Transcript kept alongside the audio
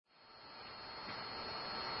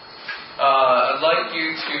like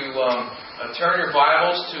you to turn your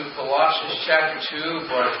Bibles to Colossians chapter 2,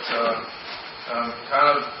 but I'm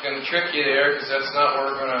kind of going to trick you there because that's not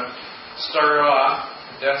where we're going to start off.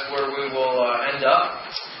 That's where we will end up.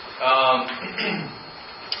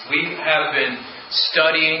 We have been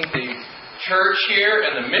studying the church here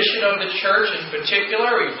and the mission of the church in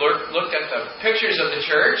particular. We've looked at the pictures of the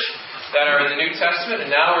church that are in the New Testament,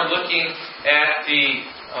 and now we're looking at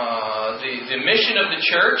the mission of the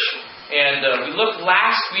church. And we looked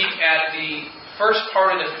last week at the first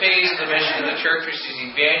part of the phase of the mission of the church, which is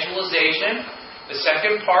evangelization. The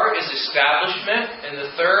second part is establishment, and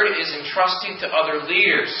the third is entrusting to other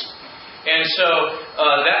leaders. And so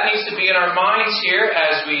that needs to be in our minds here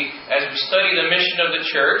as we study the mission of the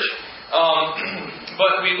church.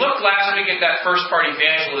 But we looked last week at that first part,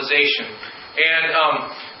 evangelization.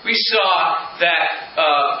 And we saw that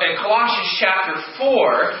in Colossians chapter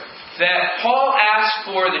 4, that Paul asked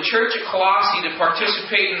for the church at Colossae to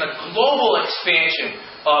participate in the global expansion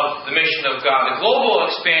of the mission of God, the global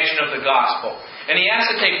expansion of the gospel. And he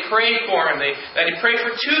asked that they pray for him, that he pray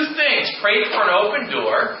for two things. Pray for an open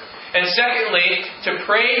door, and secondly, to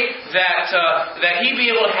pray that he be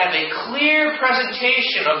able to have a clear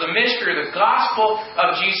presentation of the mystery of the gospel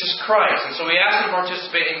of Jesus Christ. And so we asked him to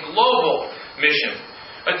participate in global mission.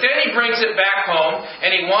 But then he brings it back home,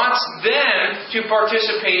 and he wants them to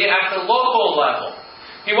participate at the local level.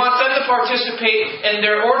 He wants them to participate in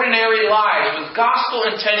their ordinary lives with gospel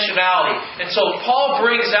intentionality. And so Paul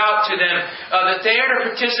brings out to them that they are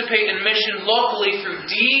to participate in mission locally through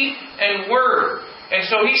deed and word. And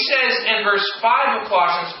so he says in verse 5 of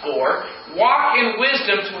Colossians 4, walk in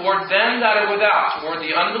wisdom toward them that are without, toward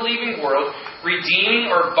the unbelieving world, redeeming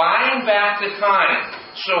or buying back the time.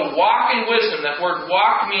 So walk in wisdom. That word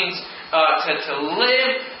walk means to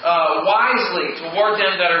live wisely toward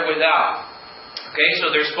them that are without. Okay,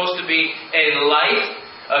 so there's supposed to be a life,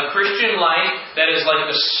 a Christian life, that is like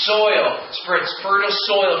the soil, fertile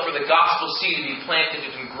soil for the gospel seed to be planted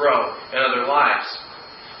and grow in other lives.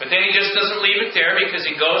 But then he just doesn't leave it there, because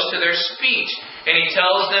he goes to their speech. And he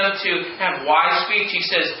tells them to have wise speech. He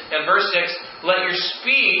says in verse 6, let your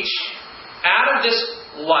speech out of this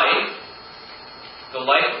life, the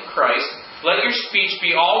life of Christ, let your speech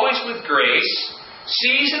be always with grace,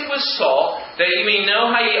 seasoned with salt, that you may know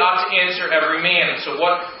how ye ought to answer every man. So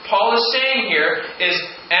what Paul is saying here is,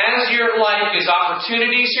 as your life is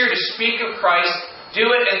opportunities here to speak of Christ, do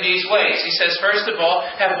it in these ways. He says, first of all,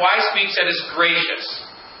 have wise speech that is gracious.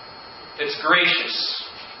 It's gracious.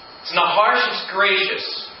 It's not harsh, it's gracious.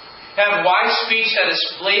 Have wise speech that is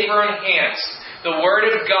flavor enhanced. The Word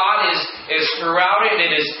of God is throughout it.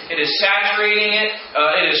 It is saturating it.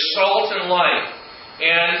 It is salt and light.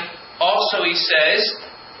 And also he says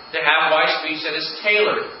to have wise speech that is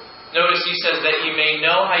tailored. Notice he says that you may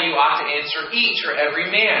know how you ought to answer each or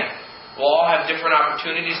every man. We'll all have different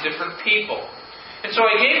opportunities, different people. And so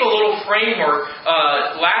I gave a little framework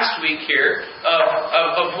last week here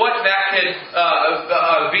of what that could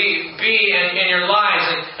be in your lives.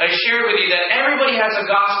 And I shared with you that everybody has a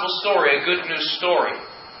gospel story, a good news story.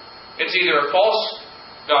 It's either a false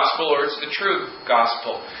gospel or it's the true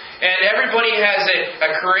gospel. And everybody has a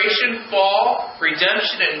creation, fall,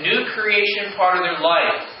 redemption, and new creation part of their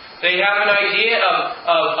life. They have an idea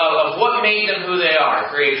of what made them who they are,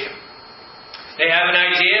 creation. They have an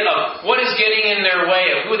idea of what is getting in their way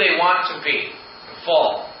of who they want to be, the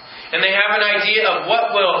fall. And they have an idea of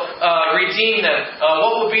what will redeem them,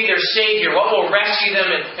 what will be their Savior, what will rescue them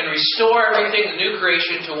and restore everything, the new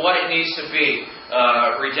creation, to what it needs to be,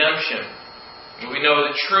 redemption. We know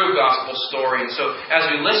the true gospel story. And so as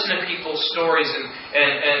we listen to people's stories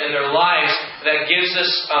and their lives, that gives us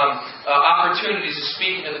opportunities to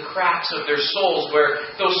speak into the cracks of their souls where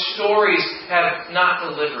those stories have not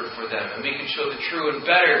delivered for them. And we can show the true and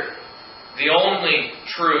better, the only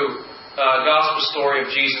true gospel story of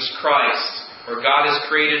Jesus Christ, where God has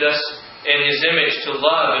created us in His image to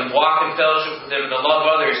love and walk in fellowship with Him and to love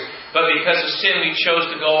others. But because of sin, we chose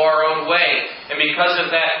to go our own way. And because of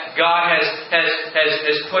that, God has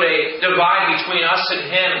put a divide between us and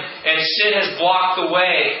Him. And sin has blocked the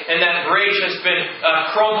way. And that bridge has been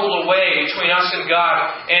crumbled away between us and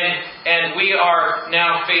God. And we are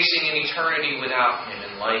now facing an eternity without Him,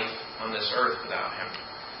 and life on this earth without Him.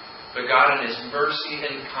 But God, in His mercy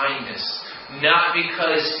and kindness, not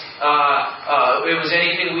because it was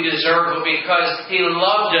anything we deserved, but because He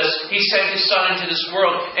loved us, He sent His Son into this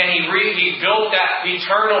world, and He built that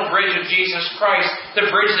eternal bridge of Jesus Christ, the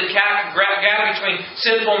bridge that gap between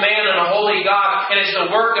sinful man and a holy God. And it's a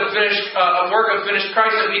work of finished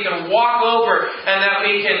Christ that we can walk over, and that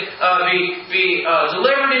we can be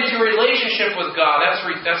delivered into relationship with God. That's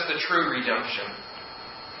the true redemption.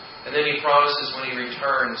 And then He promises when He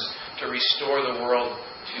returns to restore the world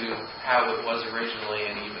to how it was originally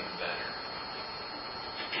and even better.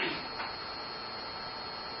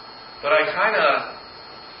 But I kind of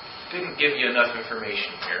didn't give you enough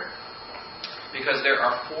information here, because there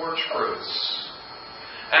are 4 truths.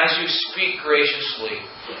 As you speak graciously,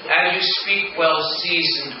 as you speak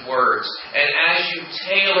well-seasoned words, and as you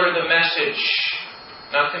tailor the message,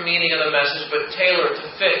 not the meaning of the message, but tailor it to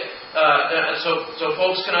fit, so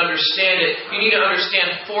folks can understand it, you need to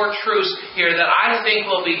understand 4 truths here that I think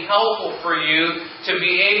will be helpful for you to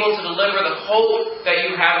be able to deliver the hope that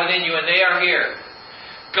you have within you, and they are here.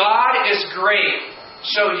 God is great,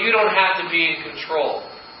 so you don't have to be in control.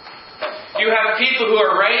 You have people who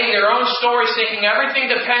are writing their own stories thinking everything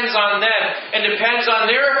depends on them and depends on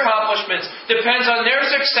their accomplishments, depends on their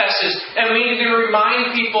successes. And we need to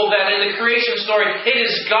remind people that in the creation story, it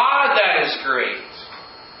is God that is great.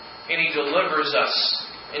 And He delivers us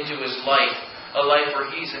into His life, a life where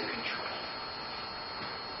He's in control.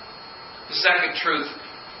 The second truth,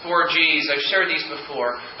 4 G's, I've shared these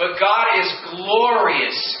before, but God is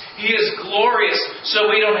glorious. He is glorious, so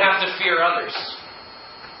we don't have to fear others.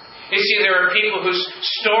 You see, there are people whose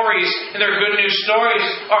stories and their good news stories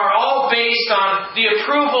are all based on the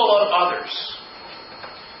approval of others.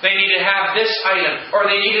 They need to have this item, or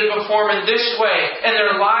they need to perform in this way, and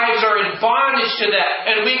their lives are in bondage to that.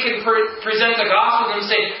 And we can present the gospel and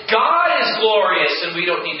say, God is glorious, and we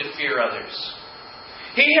don't need to fear others.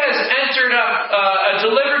 He has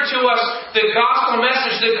delivered to us the gospel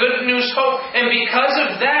message, the good news hope, and because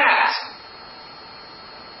of that,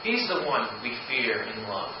 He's the one we fear and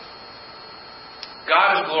love.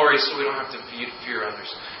 God is glorious, so we don't have to fear others.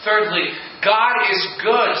 Thirdly, God is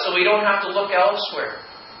good, so we don't have to look elsewhere.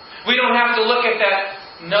 We don't have to look at that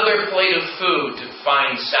another plate of food to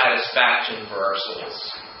find satisfaction for our souls.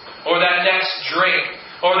 Or that next drink,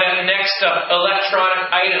 or that next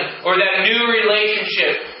electronic item, or that new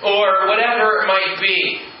relationship, or whatever it might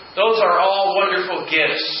be. Those are all wonderful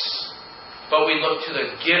gifts. But we look to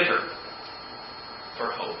the giver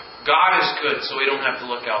for hope. God is good, so we don't have to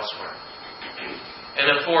look elsewhere. And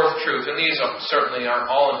the fourth truth, and these certainly aren't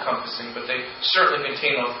all-encompassing, but they certainly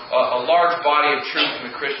contain a large body of truth in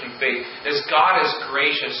the Christian faith, is God is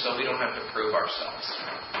gracious, so we don't have to prove ourselves.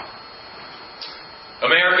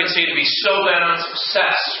 Americans seem to be so bent on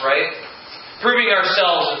success, right? Proving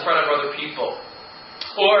ourselves in front of other people.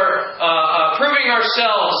 Or proving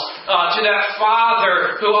ourselves to that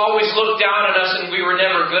father who always looked down on us and we were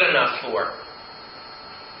never good enough for.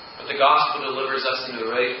 But the gospel delivers us into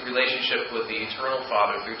a relationship with the eternal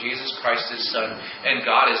Father through Jesus Christ, His Son. And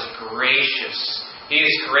God is gracious. He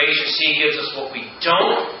is gracious. He gives us what we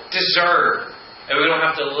don't deserve. And we don't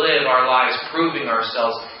have to live our lives proving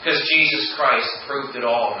ourselves, because Jesus Christ proved it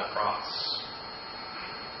all on the cross.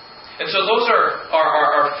 And so those are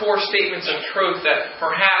 4 statements of truth that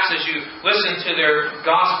perhaps as you listen to their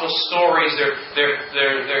gospel stories, their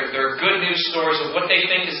good news stories of what they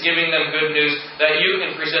think is giving them good news, that you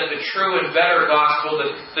can present the true and better gospel,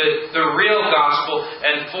 the real gospel,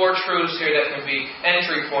 and 4 truths here that can be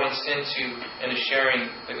entry points into sharing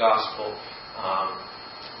the gospel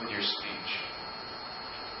with your speech.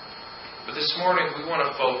 But this morning we want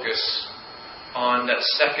to focus on that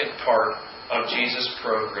second part of Jesus'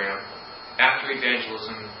 program after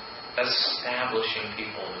evangelism, establishing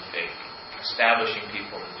people in the faith. Establishing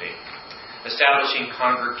people in the faith. Establishing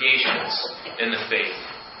congregations in the faith.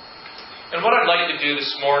 And what I'd like to do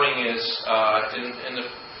this morning is, in the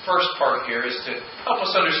first part here, is to help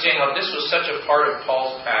us understand how this was such a part of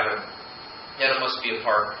Paul's pattern, yet it must be a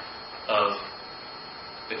part of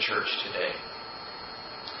the church today.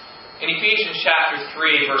 In Ephesians chapter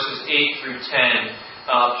 3, verses 8 through 10,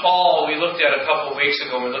 Paul, we looked at a couple of weeks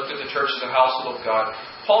ago, we looked at the church as a household of God.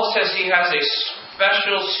 Paul says he has a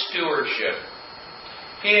special stewardship.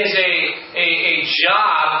 He has a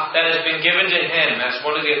job that has been given to him as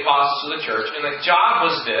one of the apostles of the church. And the job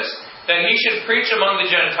was this, that he should preach among the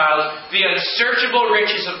Gentiles the unsearchable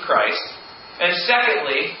riches of Christ. And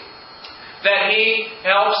secondly, that he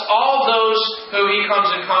helps all those who he comes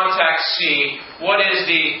in contact see what is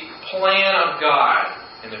the plan of God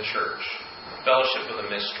in the church. Fellowship of the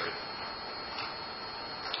mystery.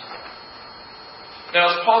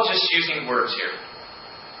 Now, is Paul just using words here?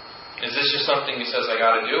 Is this just something he says I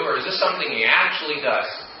got to do, or is this something he actually does?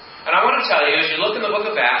 And I want to tell you, as you look in the book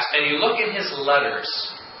of Acts and you look in his letters,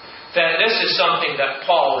 that this is something that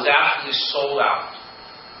Paul was absolutely sold out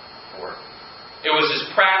for. It was his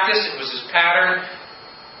practice, it was his pattern,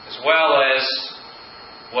 as well as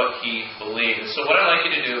what he believed. And so what I'd like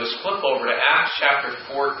you to do is flip over to Acts chapter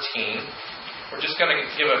 14. We're just going to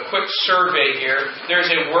give a quick survey here. There's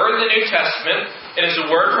a word in the New Testament. It is a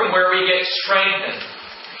word from where we get strengthened.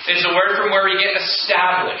 It is a word from where we get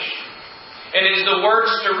established. And it is the word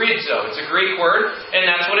sterizo. It's a Greek word, and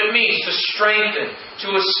that's what it means, to strengthen, to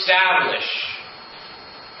establish.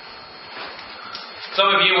 Some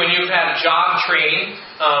of you, when you've had job training,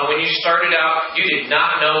 when you started out, you did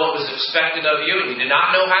not know what was expected of you, and you did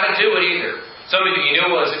not know how to do it either. Some of you knew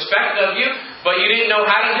what was expected of you, but you didn't know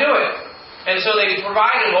how to do it. And so they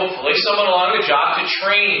provided, hopefully, someone along the job to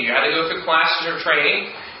train you. You had to go through classes or training.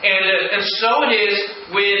 And so it is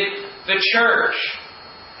with the church.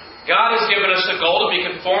 God has given us the goal to be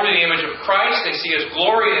conformed to the image of Christ. They see His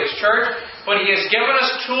glory in His church. But He has given us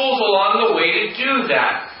tools along the way to do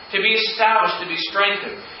that. To be established, to be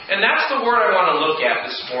strengthened. And that's the word I want to look at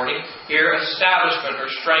this morning here, establishment or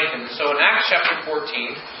strengthened. So in Acts chapter 14,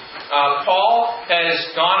 Paul has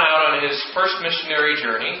gone out on his first missionary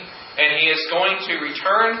journey. And he is going to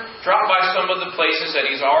return, drop by some of the places that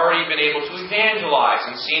he's already been able to evangelize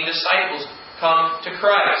and seen disciples come to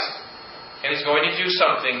Christ. And he's going to do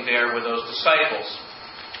something there with those disciples.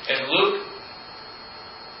 And Luke,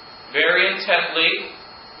 very intently,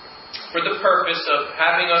 for the purpose of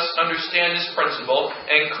having us understand this principle,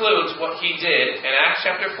 includes what he did in Acts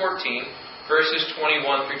chapter 14, verses 21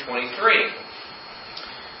 through 23.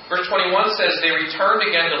 Verse 21 says, they returned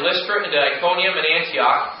again to Lystra and to Iconium and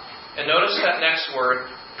Antioch. And notice that next word,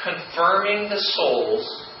 confirming the souls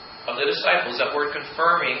of the disciples. That word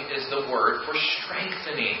confirming is the word for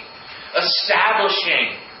strengthening,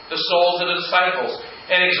 establishing the souls of the disciples,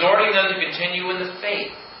 and exhorting them to continue in the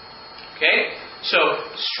faith. Okay? So,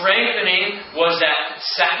 strengthening was that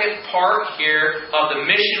second part here of the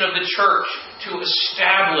mission of the church, to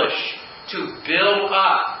establish, to build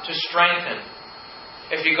up, to strengthen.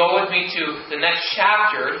 If you go with me to the next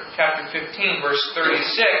chapter, chapter 15, verse 36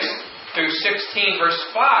 through 16, verse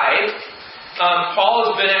 5,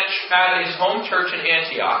 Paul has been at his home church in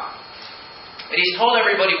Antioch, and he's told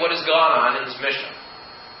everybody what has gone on in his mission.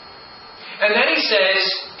 And then he says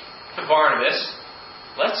to Barnabas,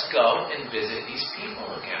 let's go and visit these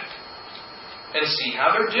people again and see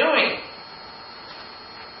how they're doing.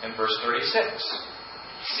 In verse 36,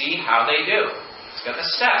 see how they do. He's going to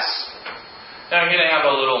assess. Now here they have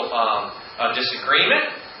a little disagreement.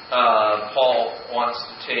 Paul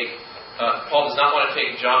does not want to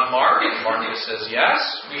take John Mark. Barnabas says, yes,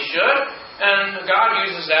 we should. And God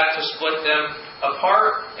uses that to split them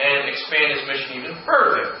apart and expand His mission even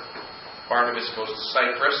further. Barnabas goes to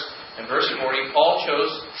Cyprus. In verse 40, Paul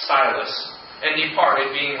chose Silas and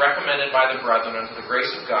departed, being recommended by the brethren unto the grace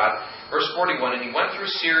of God. Verse 41, and he went through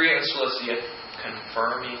Syria and Cilicia,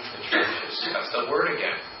 confirming the churches. That's the word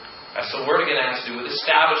again. That's the word again that has to do with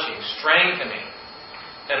establishing, strengthening.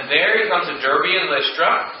 And there he comes to Derbe and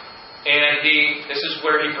Lystra, and this is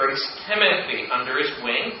where he brings Timothy under his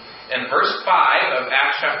wing. And verse 5 of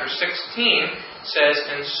Acts chapter 16 says,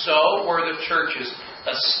 and so were the churches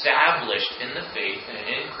established in the faith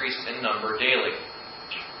and increased in number daily.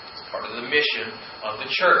 It's part of the mission of the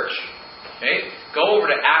church. Okay? Go over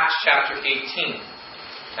to Acts chapter 18.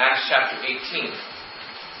 Acts chapter 18,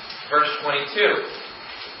 verse 22.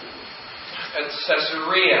 At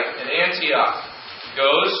Caesarea in Antioch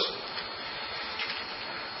goes.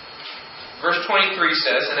 Verse 23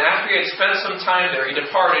 says, and after he had spent some time there, he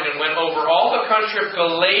departed and went over all the country of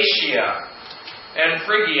Galatia and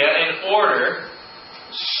Phrygia in order,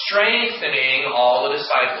 strengthening all the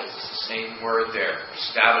disciples. It's the same word there.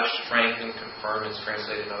 Establish, strengthen, confirm. It's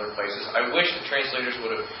translated in other places. I wish the translators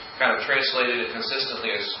would have kind of translated it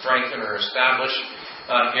consistently as strengthen or establish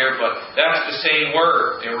here, but that's the same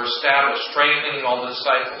word. They were established, strengthening all the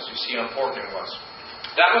disciples. You see how important it was.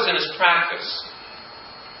 That was in his practice.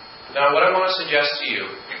 Now, what I want to suggest to you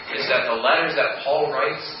is that the letters that Paul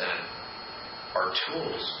writes then are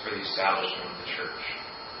tools for the establishment of the church.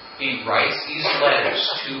 He writes these letters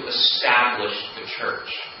to establish the church.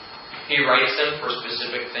 He writes them for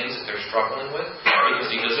specific things that they're struggling with because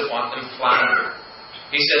he doesn't want them floundering.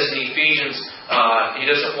 He says in Ephesians, he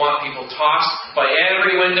doesn't want people tossed by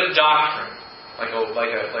every wind of doctrine, like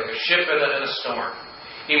a ship in a storm.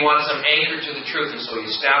 He wants them anchored to the truth, and so he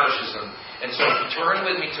establishes them. And so if you turn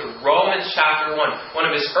with me to Romans chapter 1, one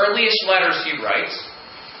of his earliest letters he writes,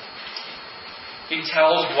 he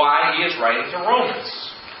tells why he is writing to Romans.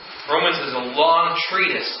 Romans is a long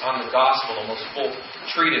treatise on the gospel, the most full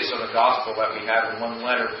treatise on the gospel that we have in one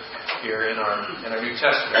letter here in our New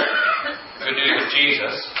Testament. The good news of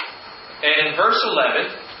Jesus. And in verse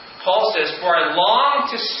 11, Paul says, for I long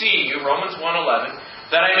to see you, Romans 1:11,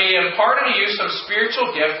 that I may impart unto you some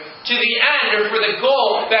spiritual gift to the end, or for the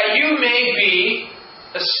goal, that you may be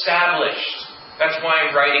established. That's why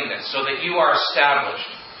I'm writing this, so that you are established.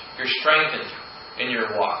 You're strengthened in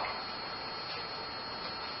your walk.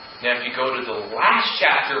 Now, if you go to the last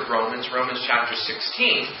chapter of Romans chapter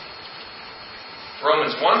 16,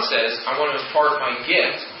 Romans 1 says, I want to impart my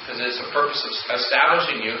gift, because it's a purpose of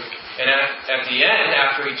establishing you. And at the end,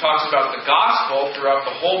 after he talks about the gospel throughout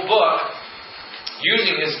the whole book,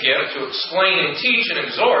 using his gift to explain and teach and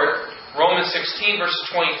exhort, Romans 16 verses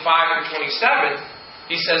 25 through 27,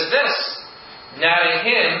 he says this, Now to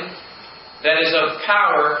him that is of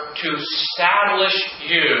power to establish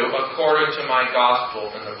you according to my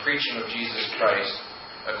gospel and the preaching of Jesus Christ,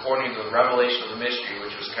 according to the revelation of the mystery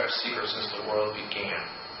which was kept secret since the world began.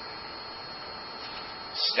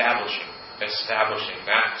 Establishing.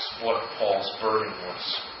 That's what Paul's burden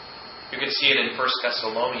was. You can see it in 1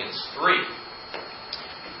 Thessalonians 3.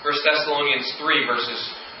 1 Thessalonians 3 verses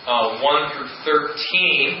 1 through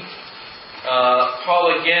 13.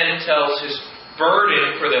 Paul again tells his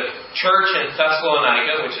burden for the church in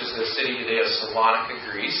Thessalonica, which is the city today of Salonica,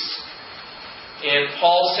 Greece. And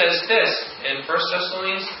Paul says this in 1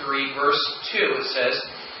 Thessalonians 3 verse 2. It says,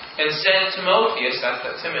 And sent Timotheus, that's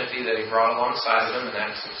that Timothy that he brought alongside of him in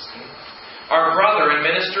Acts 16, our brother and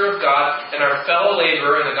minister of God and our fellow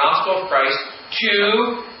laborer in the gospel of Christ,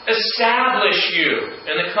 to establish you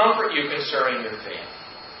and to comfort you concerning your faith.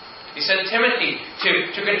 He sent Timothy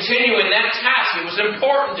to continue in that task. It was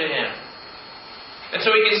important to him. And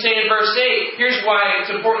so he can say in verse 8, here's why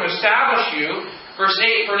it's important to establish you. Verse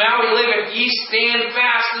 8, For now we live if ye stand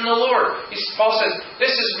fast in the Lord. Paul says,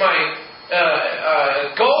 this is my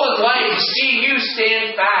goal in life, to see you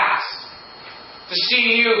stand fast. To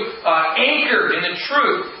see you anchored in the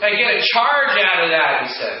truth. I get a charge out of that, he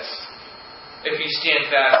says. If you stand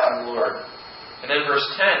fast in the Lord. And then verse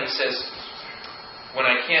 10, he says, When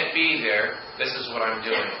I can't be there, this is what I'm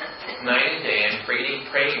doing. Night and day, I'm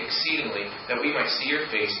praying exceedingly that we might see your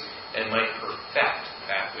face and might perfect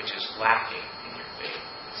that which is lacking in your faith.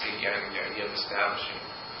 See, again, the idea of establishing.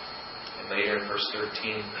 And later in verse 13,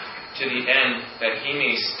 to the end that he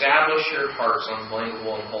may establish your hearts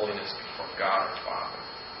unblameable in holiness before God our Father.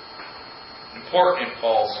 Important in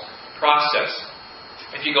Paul's process.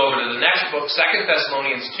 If you go over to the next book, 2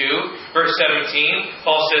 Thessalonians 2, verse 17,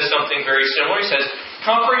 Paul says something very similar. He says,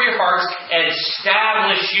 Comfort your hearts and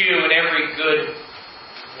establish you in every good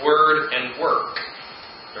word and work.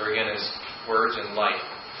 There again is words and life.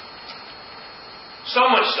 So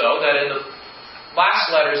much so that in the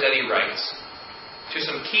last letters that he writes to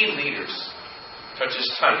some key leaders, such as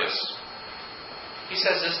Titus, he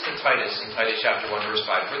says this to Titus in Titus chapter 1, verse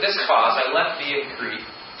 5. For this cause I left thee in Crete,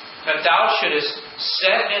 that thou shouldest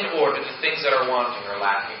set in order the things that are wanting or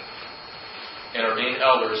lacking, and ordain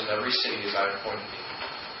elders in every city as I have appointed thee.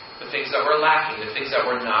 The things that were lacking, the things that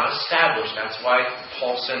were not established. That's why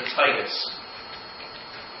Paul sent Titus.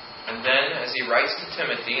 And then, as he writes to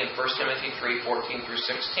Timothy in 1 Timothy 3:14 through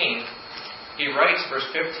 16, he writes, verse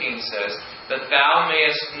 15 says, That thou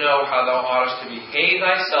mayest know how thou oughtest to behave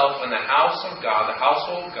thyself in the house of God, the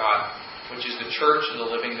household of God, which is the church of the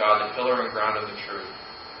living God, the pillar and ground of the truth.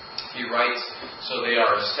 He writes, so they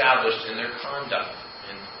are established in their conduct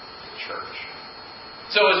in the church.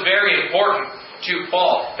 So it was very important to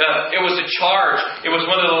Paul. It was a charge. It was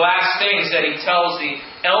one of the last things that he tells the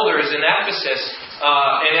elders in Ephesus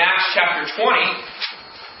in Acts chapter 20.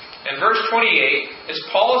 And verse 28, as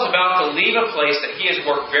Paul is about to leave a place that he has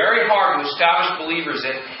worked very hard to establish believers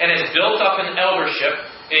in and has built up an eldership,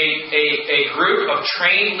 a group of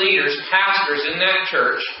trained leaders, pastors in that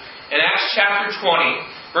church. In Acts chapter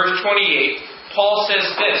 20, verse 28, Paul says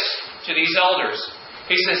this to these elders.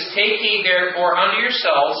 He says, Take ye therefore unto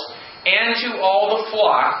yourselves and to all the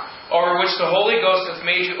flock over which the Holy Ghost hath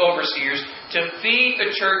made you overseers, to feed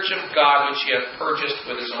the church of God which he hath purchased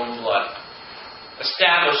with his own blood.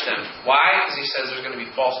 Establish them. Why? Because he says there's going to be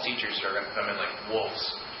false teachers who are going to come in like wolves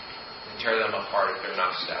and tear them apart if they're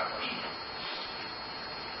not established.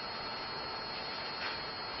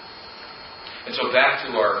 And so back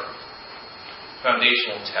to our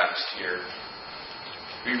foundational text here.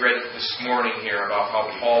 We read this morning here about how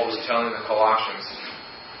Paul was telling the Colossians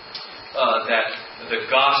that the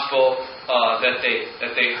gospel, that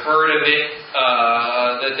they heard of it,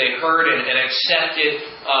 that they heard and accepted.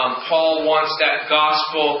 Paul wants that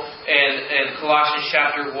gospel, and Colossians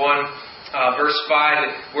chapter 1, verse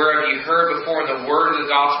 5, wherever you heard before in the word of the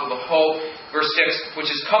gospel, the hope, verse 6, which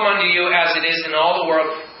has come unto you as it is in all the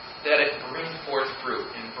world, that it bring forth fruit,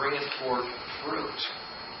 and bringeth forth fruit,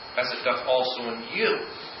 as it doth also in you,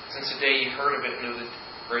 since the day you heard of it, knew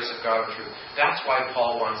grace of God and truth. That's why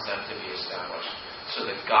Paul wants them to be established. So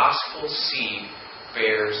the gospel seed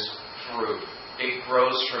bears fruit. It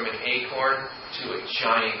grows from an acorn to a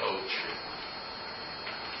giant oak tree.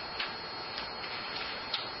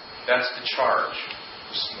 That's the charge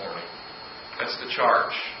this morning. That's the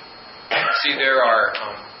charge. See, there are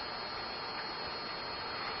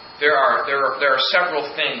several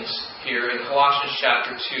things here in Colossians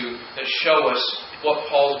chapter 2 that show us what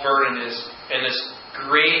Paul's burden is in this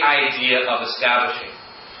great idea of establishing.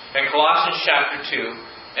 In Colossians chapter 2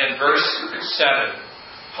 and verse 7,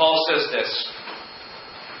 Paul says this: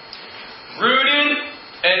 rooted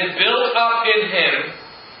and built up in Him,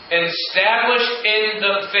 and established in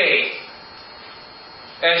the faith,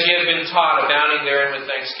 as ye have been taught, abounding therein with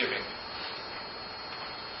thanksgiving.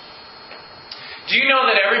 Do you know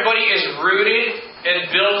that everybody is rooted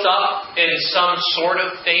and built up in some sort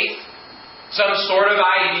of faith? Some sort of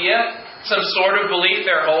idea? Some sort of belief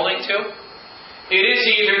they're holding to? It is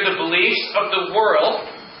either the beliefs of the world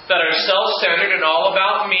that are self-centered and all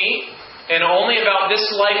about me and only about this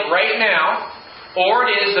life right now, or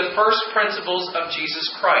it is the first principles of Jesus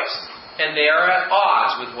Christ, and they are at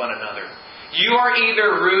odds with one another. You are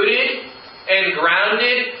either rooted and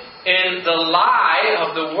grounded in the lie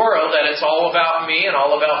of the world that it's all about me and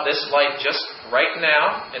all about this life just right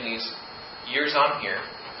now in these years I'm here,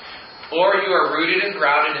 or you are rooted and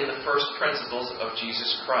grounded in the first principles of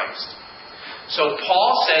Jesus Christ. So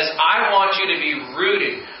Paul says, I want you to be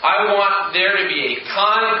rooted. I want there to be a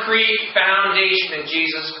concrete foundation in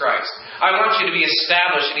Jesus Christ. I want you to be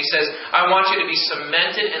established. And he says, I want you to be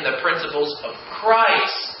cemented in the principles of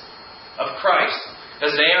Christ. Of Christ.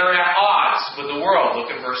 Because they are at odds with the world.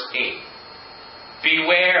 Look at verse 8.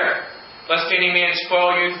 Beware, lest any man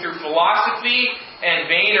spoil you through philosophy and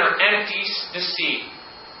vain or empty deceit,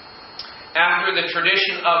 after the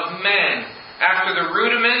tradition of men, after the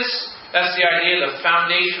rudiments. That's the idea, the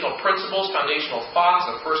foundational principles, foundational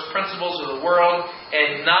thoughts, the first principles of the world,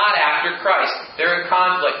 and not after Christ. They're in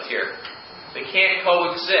conflict here. They can't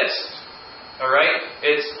coexist. Alright?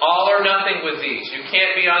 It's all or nothing with these. You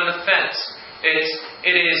can't be on the fence. It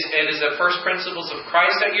is the first principles of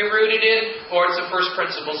Christ that you're rooted in, or it's the first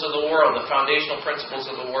principles of the world, the foundational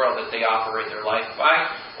principles of the world that they operate their life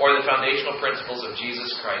by, or the foundational principles of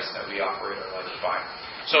Jesus Christ that we operate our life by.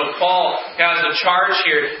 So Paul has the charge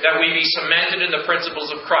here that we be cemented in the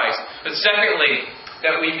principles of Christ. But secondly,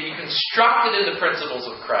 that we be constructed in the principles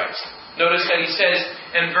of Christ. Notice that he says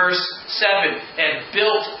in verse 7, and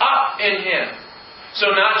built up in Him.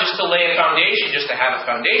 So not just to lay a foundation, just to have a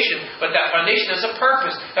foundation, but that foundation has a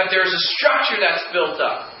purpose. That there's a structure that's built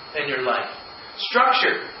up in your life.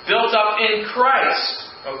 Structure built up in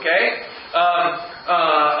Christ. Okay?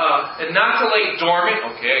 And not to lay dormant.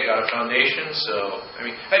 Okay, I got a foundation, so have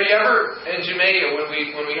you ever in Jamaica when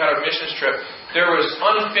we had our missions trip, there was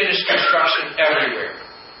unfinished construction everywhere,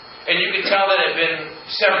 and you could tell that it had been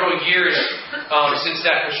several years since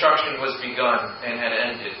that construction was begun and had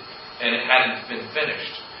ended, and it hadn't been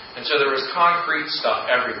finished, and so there was concrete stuff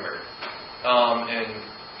everywhere,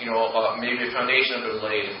 maybe a foundation had been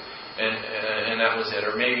laid. And that was it.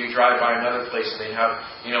 Or maybe you drive by another place and they have,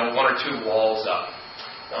 one or two walls up.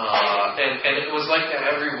 And it was like that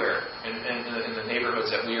everywhere in the neighborhoods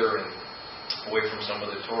that we were in, away from some of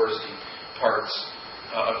the touristy parts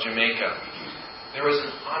of Jamaica. There was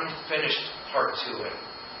an unfinished part to it.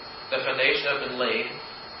 The foundation had been laid,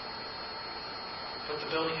 but the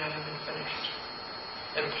building hadn't been finished.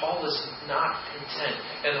 And Paul is not content.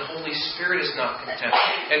 And the Holy Spirit is not content.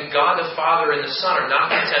 And God the Father and the Son are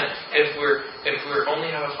not content if we're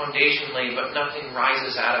only have a foundation laid, but nothing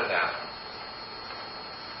rises out of that.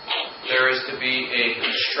 There is to be a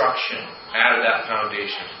construction out of that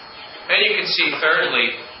foundation. And you can see,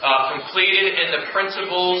 thirdly, completed in the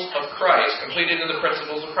principles of Christ. Completed in the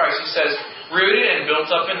principles of Christ. He says, rooted and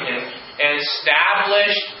built up in Him, and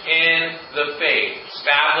established in the faith.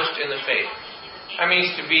 Established in the faith. That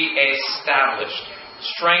means to be established,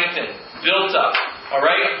 strengthened, built up.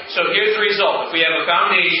 Alright? So here's the result. If we have a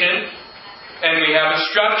foundation and we have a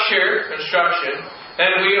construction,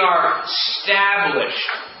 then we are established.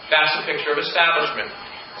 That's a picture of establishment.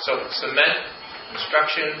 So cement,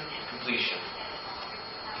 construction, completion.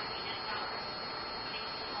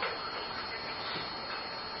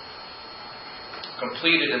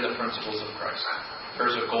 Completed in the principles of Christ.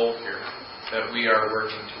 There's a goal here that we are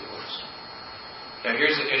working towards. Now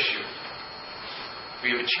here's the issue.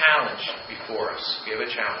 We have a challenge before us. We have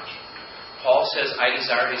a challenge. Paul says, I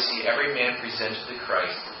desire to see every man presented to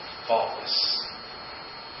Christ faultless.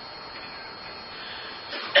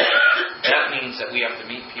 That means that we have to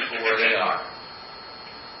meet people where they are.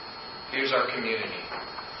 Here's our community.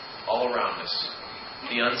 all around us.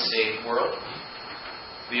 The unsaved world,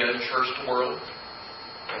 the unchurched world,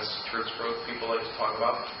 as church growth people like to talk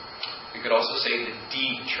about. We could also say the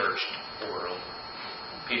de-churched world.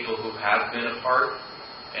 People who have been apart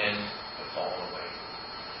and have fallen away.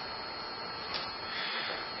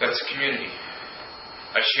 That's community.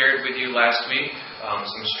 I shared with you last week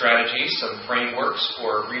some strategies, some frameworks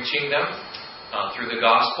for reaching them through the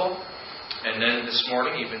gospel. And then this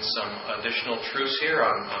morning, even some additional truths here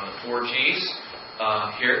on the 4 Gs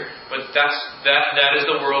here. But that is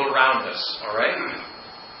the world around us, all right?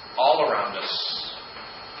 All around us.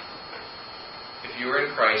 If you are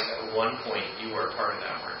in Christ, at one point, you are a part of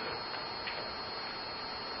that world.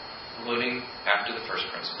 Living after the first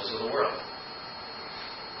principles of the world.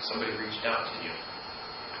 Somebody reached out to you.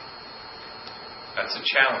 That's a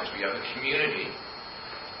challenge. We have a community.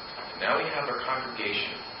 Now we have our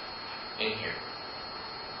congregation in here.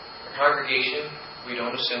 Our congregation, we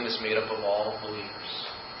don't assume, is made up of all believers.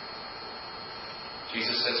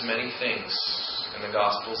 Jesus says many things in the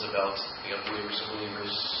Gospels about the unbelievers of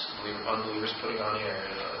believers, unbelievers putting on air,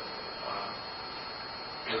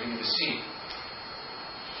 living in deceit,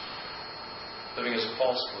 living as a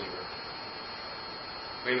false believer.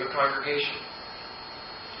 We have a congregation.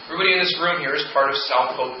 Everybody in this room here is part of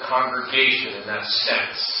South Hope congregation in that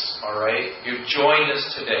sense. Alright? You've joined us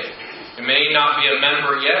today. You may not be a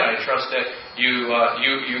member yet. I trust that you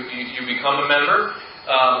become a member.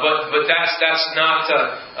 But that's not.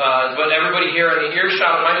 But everybody here in the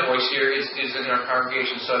earshot of my voice here is in our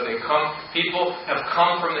congregation. So people have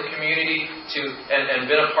come from the community and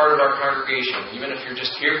been a part of our congregation. Even if you're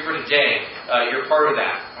just here for today, you're part of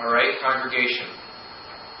that. Alright? Congregation.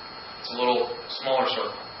 It's a little smaller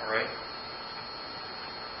circle. Alright?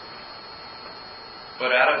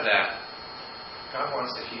 But out of that, God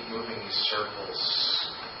wants to keep moving these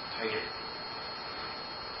circles tighter.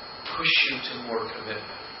 Push you to more commitment.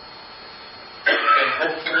 And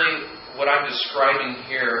hopefully what I'm describing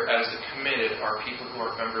here as the committed are people who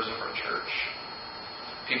are members of our church.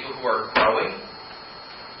 People who are growing.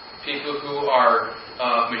 People who are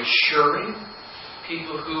maturing.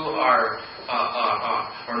 People who are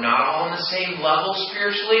not all on the same level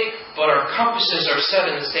spiritually, but our compasses are set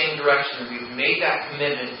in the same direction. And we've made that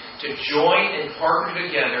commitment to join and partner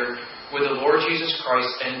together with the Lord Jesus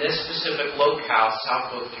Christ in this specific locale,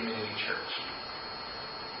 South Hope Community Church.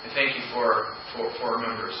 And thank you for our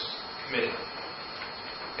members committed.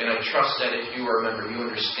 And I trust that if you are a member, you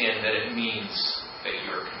understand that it means that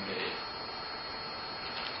you are committed.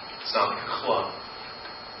 It's not like a club.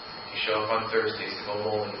 You show up on Thursdays to go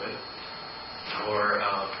bowling with, or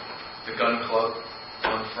the gun club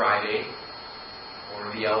on Friday,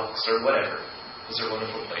 or the Elks, or whatever. Those are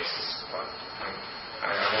wonderful places. But I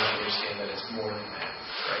want to understand that it's more than that,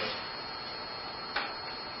 right?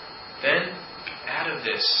 Then, out of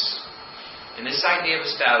this, in this idea of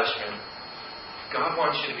establishment, God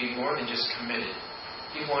wants you to be more than just committed.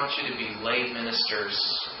 He wants you to be lay ministers.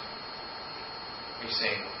 He's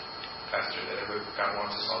saying, Pastor, that God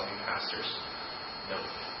wants us all to be pastors. No.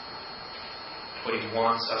 But He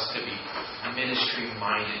wants us to be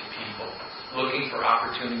ministry-minded people, looking for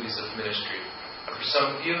opportunities of ministry. For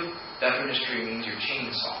some of you, that ministry means your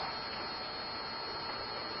chainsaw.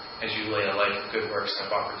 As you lay a life of good works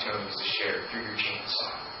and have opportunities to share through your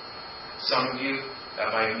chainsaw. Some of you,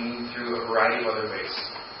 that might mean through a variety of other ways.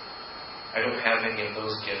 I don't have any of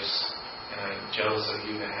those gifts. And I'm jealous of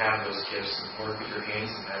you that have those gifts and work with your hands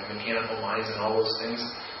and have mechanical minds and all those things.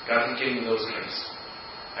 God can give you those gifts.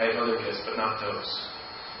 I have other gifts, but not those.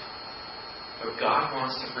 But God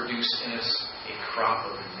wants to produce in us a crop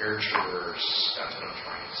of nurturers. That's what I'm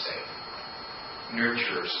trying to say.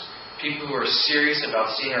 Nurturers. People who are serious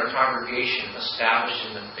about seeing our congregation established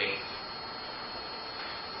in the faith.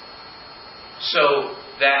 So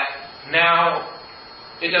that now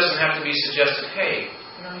it doesn't have to be suggested, hey,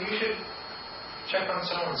 you should check on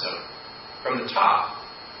so-and-so from the top.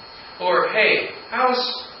 Or, hey, how's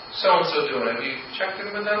so-and-so doing? Have you checked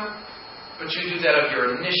in with them? But you do that of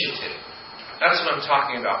your initiative. That's what I'm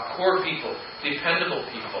talking about. Core people, dependable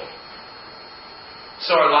people.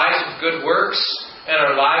 So our lives of good works and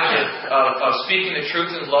our lives of speaking the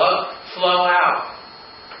truth in love flow out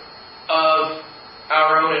of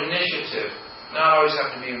our own initiative. Not always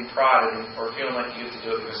have to be prodded or feeling like you have to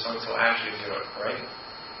do it because so-and-so actually do it, right?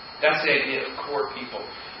 That's the idea of core people.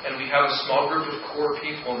 And we have a small group of core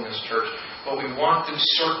people in this church, but we want those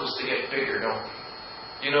circles to get bigger, don't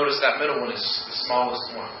we? You notice that middle one is the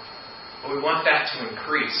smallest one. But we want that to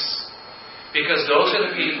increase. Because those are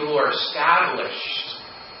the people who are established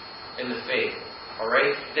in the faith.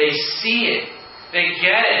 Alright? They see it They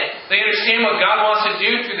get it. They understand what God wants to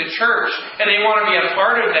do through the church, and they want to be a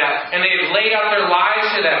part of that, and they've laid out their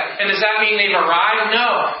lives to that. And does that mean they've arrived?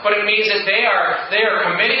 No. But it means that they are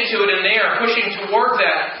committed to it, and they are pushing toward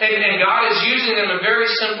that. And God is using them in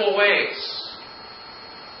very simple ways.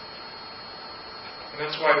 And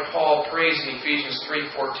that's why Paul prays in Ephesians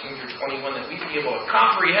 3:14-21 that we be able to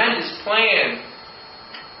comprehend His plan.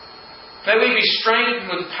 That we be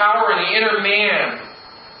strengthened with power in the inner man.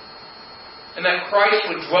 And that Christ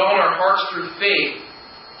would dwell in our hearts through faith.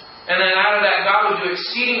 And then out of that, God would do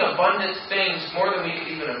exceeding abundant things more than we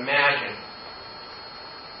could even imagine.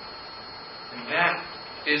 And that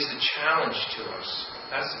is the challenge to us.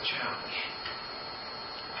 That's the challenge.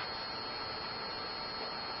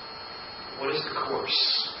 What is the course?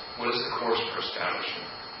 What is the course for establishing?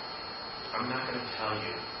 I'm not going to tell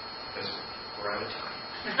you because we're out of time.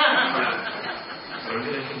 But I'm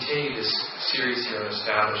going to continue this series here on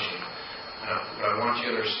establishing. But I want you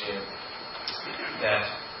to understand that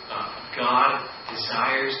God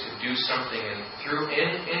desires to do something in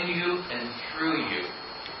you and through you.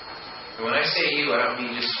 And when I say you, I don't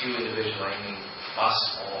mean just you individually. I mean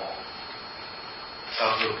us all.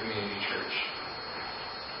 Southfield Community Church.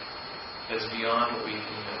 That's beyond what we can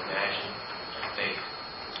even imagine or think,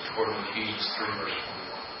 according to Ephesians 3:21.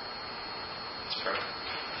 Let's pray.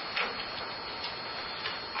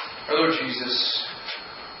 Our Lord Jesus,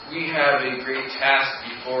 we have a great task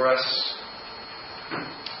before us.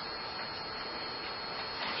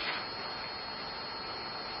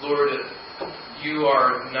 Lord, you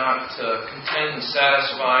are not content and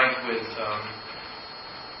satisfied with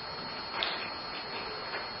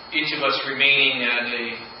each of us remaining at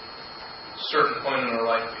a certain point in our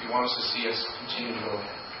life. You want us to see us continue to go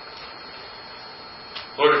ahead.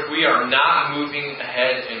 Lord, if we are not moving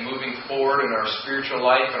ahead and moving forward in our spiritual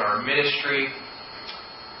life and our ministry,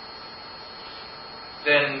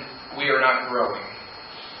 then we are not growing.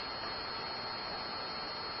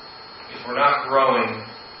 If we're not growing,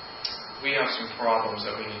 we have some problems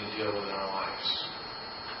that we need to deal with in our lives.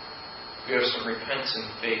 We have some repentance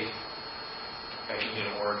and faith that you need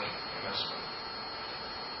to work in us with.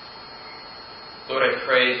 Lord, I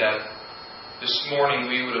pray that this morning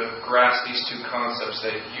we would have grasped these two concepts,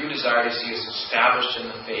 that you desire to see us established in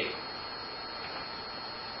the faith.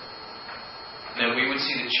 And that we would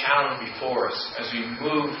see the challenge before us as we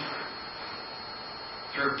move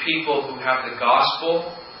through people who have the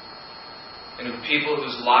gospel and with people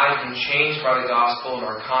whose lives have been changed by the gospel in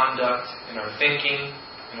our conduct, in our thinking,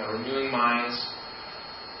 in our renewing minds,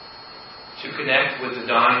 to connect with the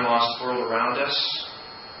dying, lost world around us,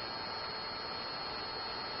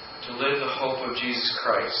 to live the hope of Jesus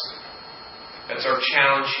Christ. That's our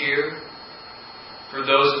challenge here. For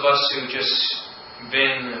those of us who just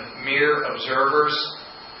been mere observers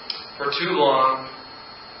for too long,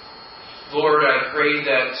 Lord, I pray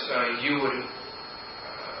that you would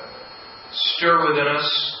stir within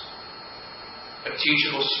us a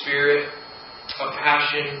teachable spirit, a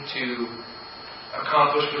passion to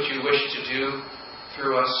accomplish what you wish to do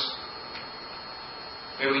through us.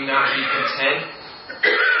 May we not be content.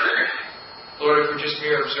 Lord, if we're just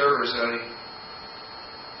mere observers,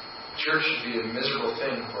 church should be a miserable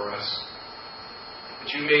thing for us.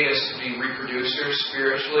 But you made us to be reproducers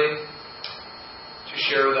spiritually, to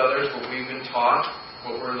share with others what we've been taught,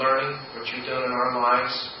 what we're learning, what you've done in our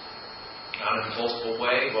lives, not in a boastful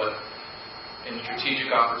way, but in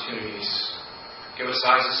strategic opportunities. Give us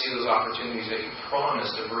eyes to see those opportunities that you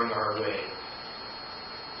promise to bring our way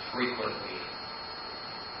frequently.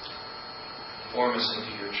 Form us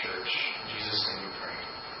into your church. In Jesus' name we pray.